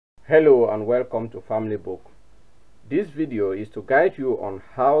Hello and welcome to FamilyBuch. This video is to guide you on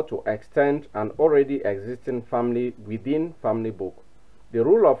how to extend an already existing family within FamilyBuch. The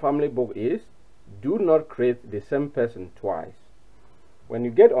rule of FamilyBuch is do not create the same person twice. When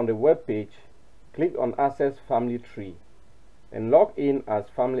you get on the web page, click on Access Family Tree and log in as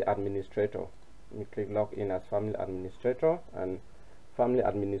Family Administrator. Let me click Log in as Family Administrator and Family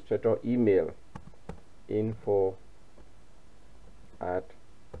Administrator email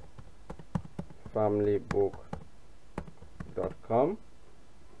info@familybuch.com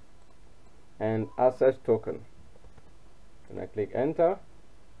and access token, and I click enter.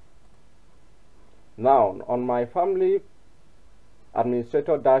 Now on my family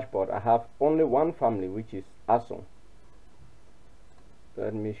administrator dashboard, I have only one family, which is Asung.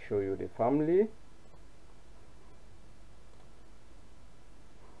 Let me show you the family.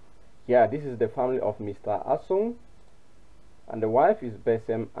 Yeah, this is the family of Mr. Asung, and the wife is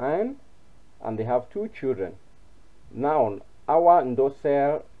Besem Ann, and they have 2 children. Now our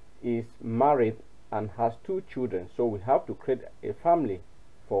endorser is married and has 2 children, so we have to create a family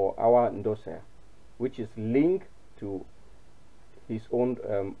for our endorser, which is linked to his own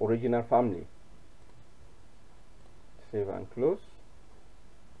original family. Save and close.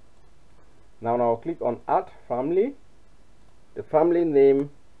 Now I'll click on Add Family. The family name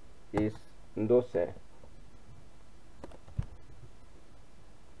is Ndose,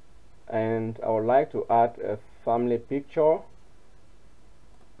 and I would like to add a family picture.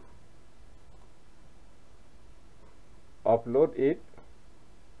 Upload it.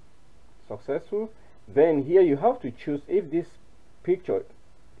 Successful. Then here you have to choose if this picture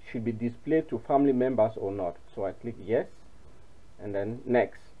should be displayed to family members or not. So I click yes, and then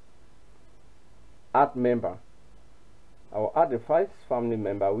next. Add member. I will add the first family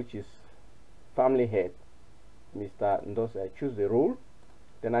member, which is family head, Mr. Ndose. I choose the role.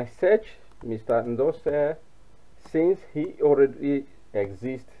 Then I search Mr. Ndose, since he already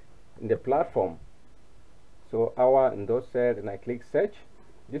exists in the platform. So our Ndose, and I click search.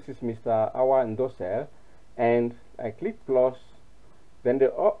 This is Mr. Our Ndose, and I click plus. Then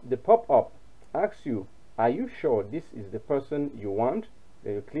the pop-up asks you, are you sure this is the person you want?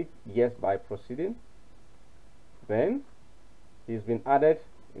 Then you click yes by proceeding. Then he's been added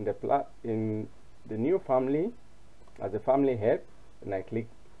in the new family as a family head, and I click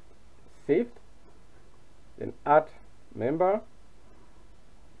saved. Then add member.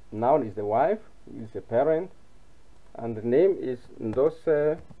 Noun is the wife, is a parent, and the name is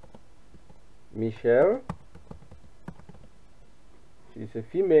Ndose Michelle. She's a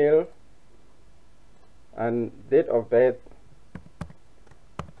female, and date of birth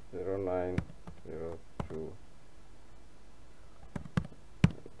 0902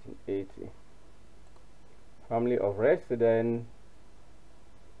 1980. Family of resident,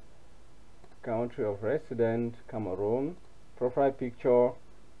 country of resident Cameroon. Profile picture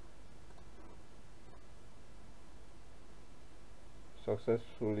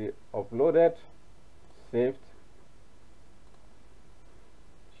successfully uploaded. Saved.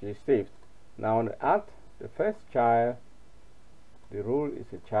 She is saved. Now on add the first child, the rule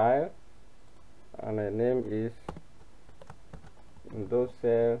is a child, and the name is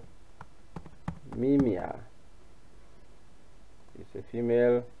Ndose Mimia. It's a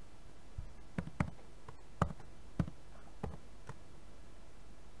female.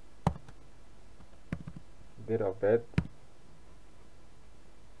 Date of birth.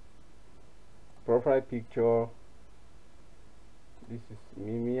 Profile picture. This is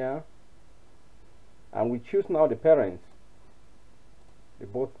Mimia, and we choose now the parents,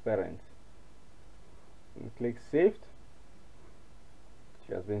 both parents. And click saved.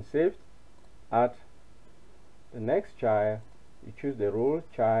 She has been saved. Add the next child. You choose the role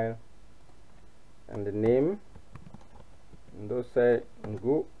child, and the name Ndose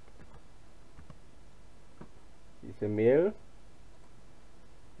Ngu is a male.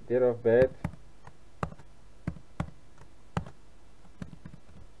 Date of birth.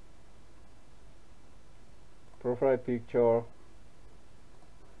 Profile picture.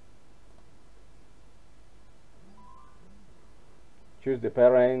 Choose the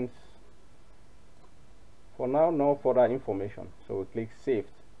parents. For now, no further information, so we click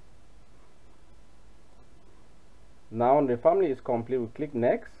saved. Now the family is complete. We click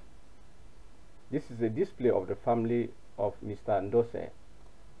next. This is a display of the family of Mr. Ndose.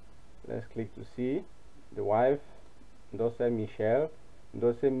 Let's click to see the wife, Ndose Michelle,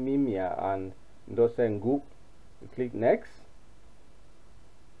 Ndose Mimia, and Ndose Ngu. We click next.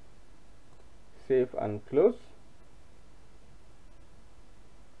 Save and close.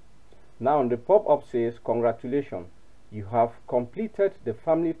 Now the pop-up says congratulations, you have completed the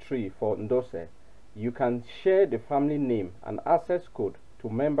family tree for Ndose. You can share the family name and access code to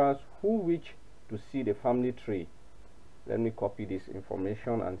members who wish to see the family tree. Let me copy this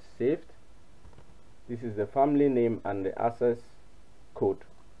information and save it. This is the family name and the access code.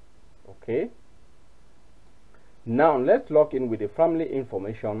 Okay. Now let's log in with the family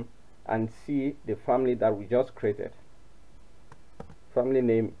information and see the family that we just created. Family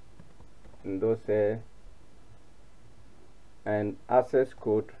name Ndose and access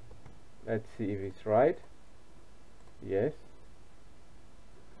code. Let's see if it's right. Yes.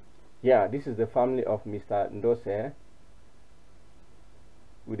 Yeah, this is the family of Mr. Ndose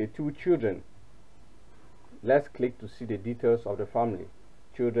with the 2 children. Let's click to see the details of the family.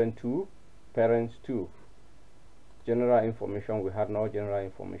 Children 2, parents 2. General information, we had no general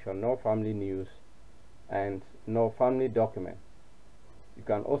information, no family news, and no family document. You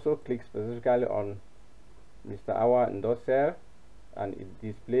can also click specifically on Mr. Awa Ndose and it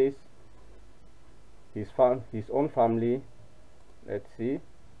displays his own family. Let's see,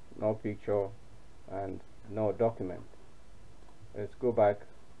 no picture and no document. Let's go back.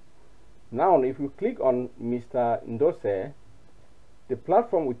 Now if we click on Mr. Ndose, the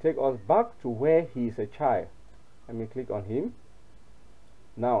platform will take us back to where he is a child. Let me click on him.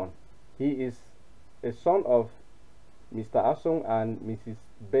 Now he is a son of Mr. Asung and Mrs.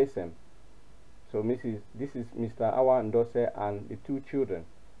 Besem. So this is Mr. Awa Ndose and the 2 children.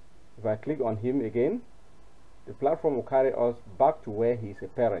 If I click on him again, the platform will carry us back to where he is a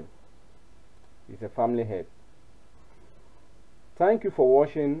parent. He's a family head. Thank you for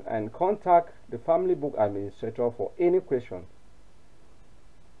watching, and contact the FamilyBuch administrator for any questions.